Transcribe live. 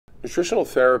Nutritional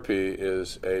therapy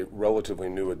is a relatively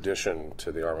new addition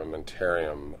to the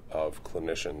armamentarium of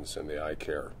clinicians in the eye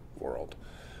care world.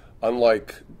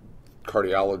 Unlike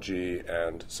cardiology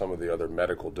and some of the other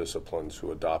medical disciplines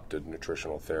who adopted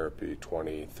nutritional therapy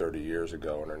 20, 30 years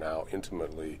ago and are now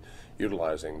intimately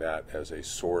utilizing that as a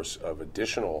source of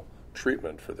additional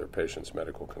treatment for their patients'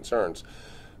 medical concerns,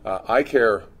 eye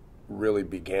care really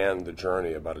began the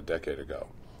journey about a decade ago.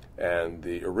 And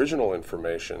the original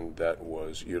information that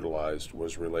was utilized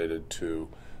was related to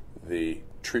the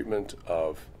treatment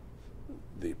of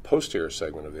the posterior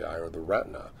segment of the eye, or the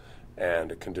retina,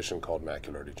 and a condition called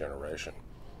macular degeneration.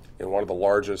 In one of the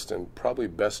largest and probably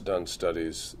best done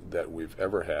studies that we've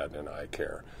ever had in eye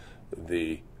care,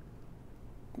 the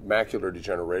macular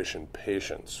degeneration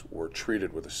patients were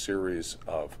treated with a series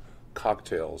of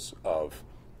cocktails of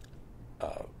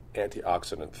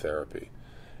antioxidant therapy.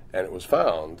 And it was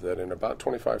found that in about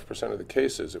 25% of the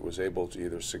cases, it was able to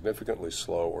either significantly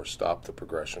slow or stop the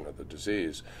progression of the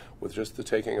disease with just the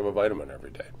taking of a vitamin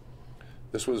every day.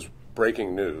 This was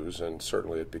breaking news, and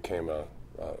certainly it became a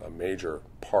major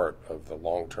part of the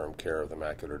long-term care of the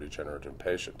macular degenerative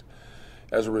patient.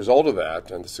 As a result of that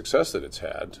and the success that it's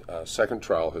had, a second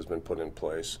trial has been put in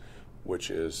place, which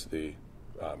is the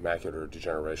Macular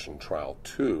Degeneration Trial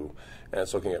 2, and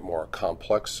it's looking at more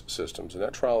complex systems, and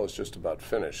that trial is just about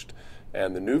finished.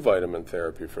 And the new vitamin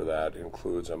therapy for that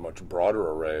includes a much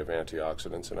broader array of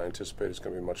antioxidants, and I anticipate it's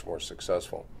going to be much more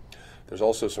successful. There's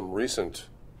also some recent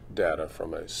data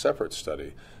from a separate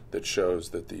study that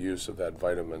shows that the use of that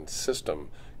vitamin system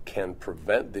can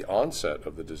prevent the onset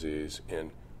of the disease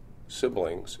in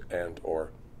siblings and or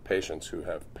patients who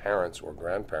have parents or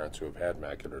grandparents who have had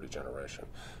macular degeneration.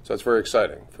 So it's very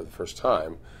exciting. For the first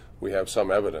time, we have some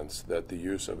evidence that the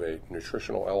use of a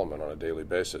nutritional element on a daily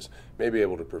basis may be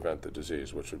able to prevent the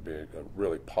disease, which would be a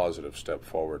really positive step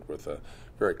forward with a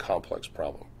very complex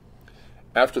problem.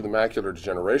 After the macular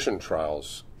degeneration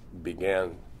trials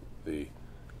began the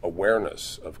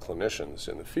awareness of clinicians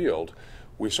in the field,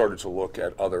 we started to look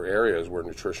at other areas where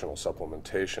nutritional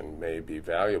supplementation may be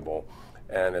valuable.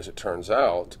 And as it turns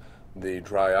out, the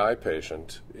dry eye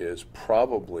patient is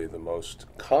probably the most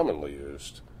commonly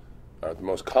used, the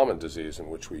most common disease in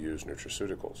which we use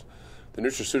nutraceuticals. The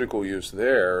nutraceutical use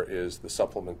there is the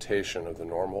supplementation of the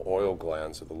normal oil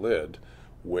glands of the lid,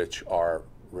 which are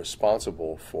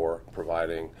responsible for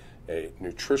providing a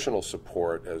nutritional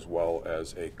support as well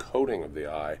as a coating of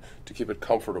the eye to keep it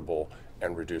comfortable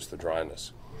and reduce the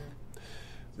dryness.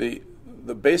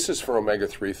 The basis for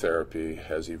omega-3 therapy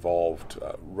has evolved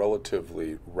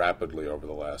relatively rapidly over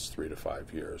the last 3 to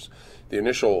 5 years. The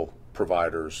initial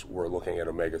providers were looking at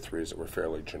omega-3s that were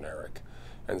fairly generic.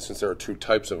 And since there are two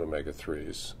types of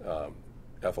omega-3s,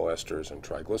 ethyl esters and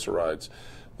triglycerides,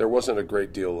 there wasn't a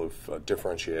great deal of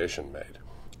differentiation made.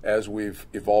 As we've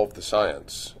evolved the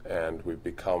science and we've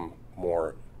become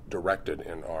more directed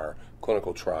in our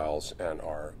clinical trials and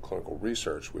our clinical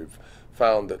research, we've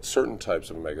found that certain types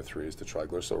of omega-3s, the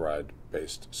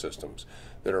triglyceride-based systems,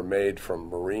 that are made from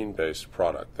marine-based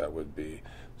product, that would be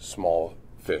small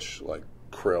fish like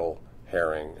krill,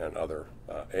 herring, and other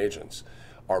agents,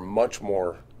 are much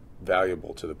more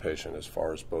valuable to the patient as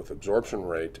far as both absorption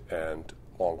rate and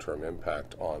long-term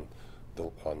impact on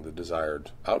the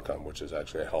desired outcome, which is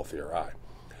actually a healthier eye.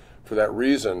 For that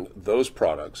reason, those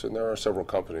products, and there are several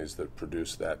companies that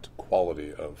produce that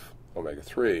quality of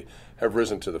omega-3, have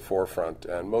risen to the forefront,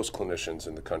 and most clinicians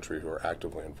in the country who are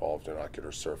actively involved in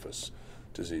ocular surface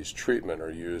disease treatment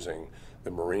are using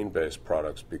the marine-based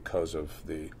products because of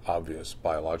the obvious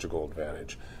biological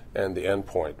advantage and the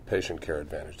endpoint patient care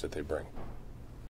advantage that they bring.